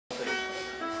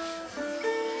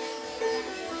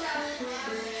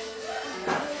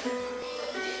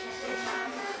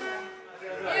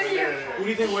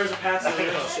do you think wears the pants in a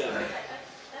relationship?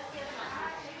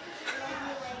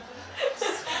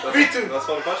 Ritu. That's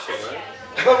one question, right?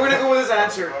 But we're gonna go with his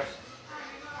answer.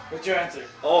 What's your answer?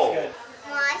 Oh.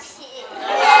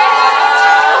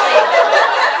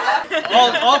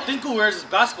 All Tinku wears is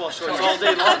basketball shorts all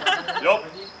day long. Yup.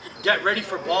 Get ready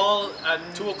for ball at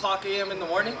 2 o'clock a.m. in the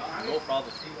morning? No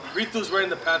problem. Ritu's wearing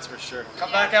the pants for sure.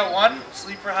 Come back at 1,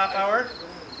 sleep for a half hour,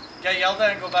 get yelled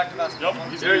at and go back to basketball.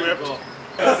 Yup, there you go.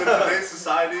 Because in today's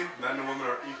society, men and women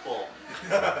are equal.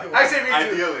 I say Ritu.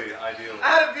 Ideally. I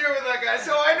had a beer with that guy,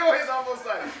 so I know he's almost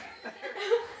done.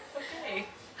 Okay.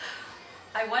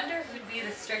 I wonder who'd be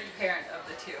the strict parent of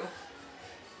the two.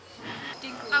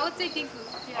 Dinku. I would say Dinku.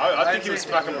 Yeah. I think he would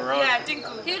smack him around. Yeah,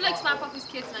 Dinku. He would like slap up his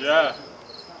kids. Next yeah.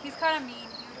 He's kind of mean.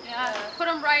 Yeah. Put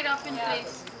him right up in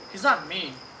place. He's not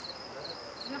mean.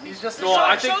 He's just no,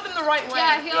 I think show them the right way.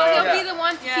 Yeah, he'll be the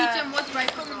one to teach them what's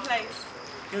right from in place.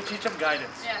 He'll teach them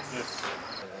guidance. Yes.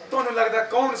 Don't like that.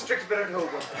 कौन strict parent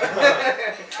होगा?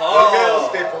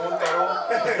 उसके phone करो.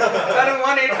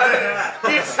 1-800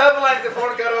 keeps like the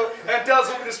phone करो and tells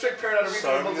him the strict parent of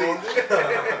Ritu.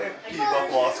 Keep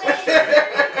up lost question.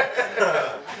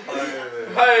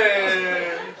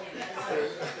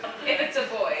 If it's a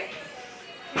boy,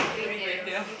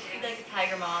 he'd like a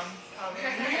tiger mom.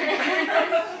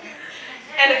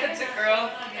 And if it's a girl,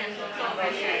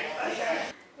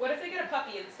 what if they get a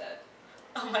puppy instead?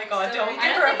 oh my god, don't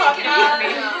give her a puppy.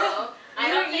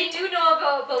 You do know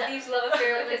about Baldeep's love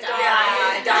affair with his dog.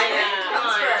 Yeah, Diamond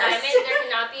comes first. Diamond, there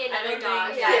cannot be another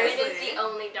dog. Diamond is the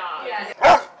only dog.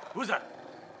 Yeah. Who's that?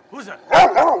 Who's that?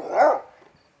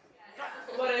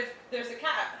 What if there's a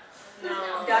cat?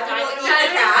 No. Diamond will eat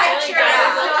Diamond the cat. will Sure,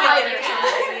 Diamond will will eat eat the the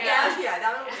cat. cat. Yeah,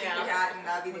 Diamond will eat the cat and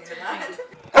that'll be the internet.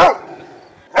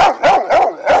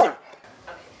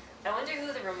 I wonder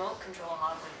who the remote control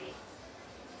hog would be.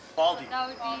 Baldeep. That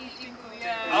would be Dinku.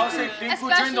 Yeah. I would say Tinku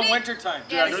during the winter time.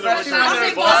 Yeah, during the winter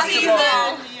especially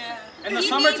time. season. In the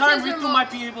summertime, Ritu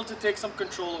might be able to take some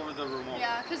control over the remote.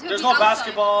 Yeah, because there's no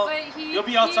basketball. You'll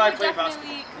be outside playing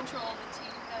basketball. Control the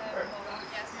team.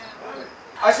 Yes.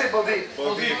 I say Baldeep.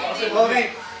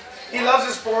 He loves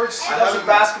his sports. He loves his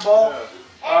basketball.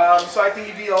 So I think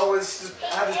he'd be always just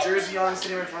have his jersey on,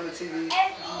 sitting in front of the TV. I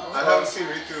haven't seen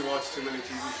Ritu watch too many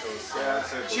TV shows. So yeah.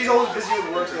 She's always busy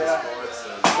with work. Yeah.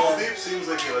 Baldeep seems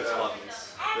like he likes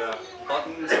buttons. Yeah.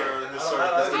 Buttons are his sort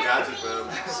of gadget,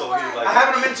 man. So he like. I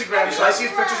have him on Instagram, so I see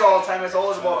his pictures all the time. It's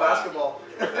always about basketball.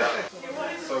 Yeah.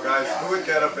 So guys, who would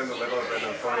get up in the middle of an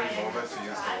important moment to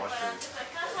use the washroom?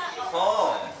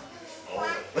 Oh.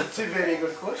 That's a very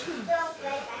good question.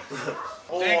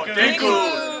 Oh,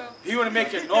 Tinku. He would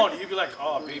make it known. He'd be like,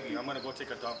 oh, baby, I'm going to go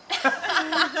take a dump.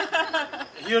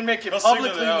 He would make it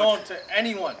publicly known to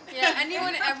anyone. Yeah,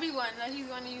 anyone, everyone that he's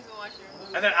going to use the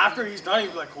washroom. And then after he's done,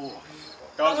 he'd be like, oh,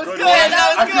 that was good.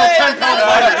 I feel 10 pounds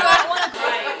lighter.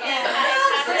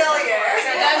 That's familiar.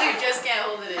 Sometimes you just can't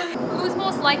hold it in. Who's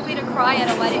most likely to cry at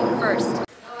a wedding first?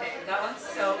 Okay, that one's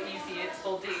so easy. It's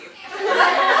Baldeep.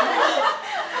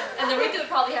 And the Ritu would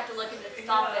probably have to look into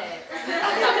stop it.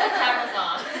 Stop the cameras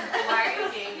on. Why are you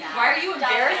doing that? Why are you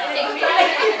embarrassing me?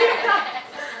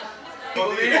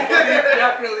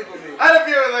 Definitely Baldeep. I had a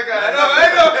beer with that guy. I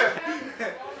know him.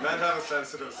 Men have a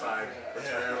sensitive side, which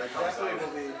rarely comes out.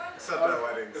 Except at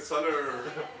weddings. It's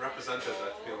underrepresented, I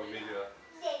feel, in media.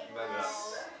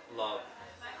 Men's love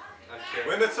and care.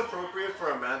 When it's appropriate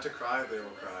for a man to cry, they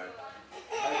will cry.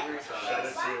 Shed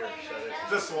a tear.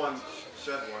 Just one.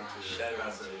 Shed one tear. Shed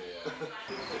one tear.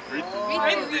 Ritu.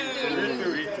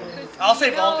 I'll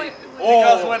say Baldeep.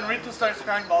 Because when Ritu starts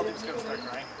crying, Baldeep's going to start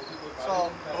crying.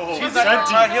 So she's not going to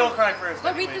cry, he'll cry first.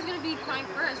 But Ritu's going to be crying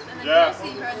first, and then Yeah. he'll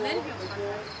see her, and then he'll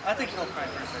cry. I think he'll cry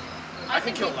first. I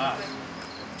think he'll laugh.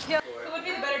 Who would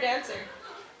be the better dancer?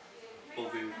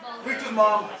 Ritu's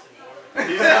mom.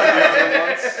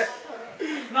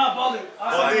 No, Baldeep.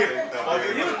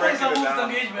 Baldeep was breaking it down.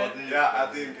 Engagement. Yeah, at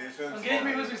the engagement.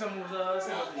 Engagement was some moves.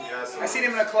 Yes. I seen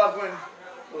him in a club going.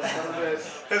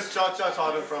 His cha-cha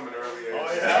taught him from an early age.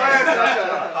 Oh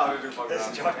yeah. How to do fuck around.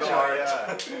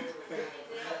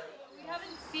 We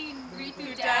haven't seen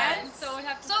Ritu dance, so we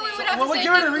have to say. Well, we'll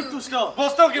give it to Ritu still. We'll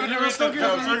still give it to Ritu.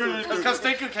 Because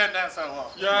Tinku can't dance that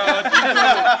well.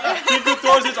 Yeah, Tinku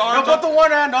throws his arms up. Put the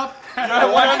one hand up. Yeah,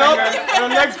 one hand up. Your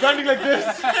legs bending like this.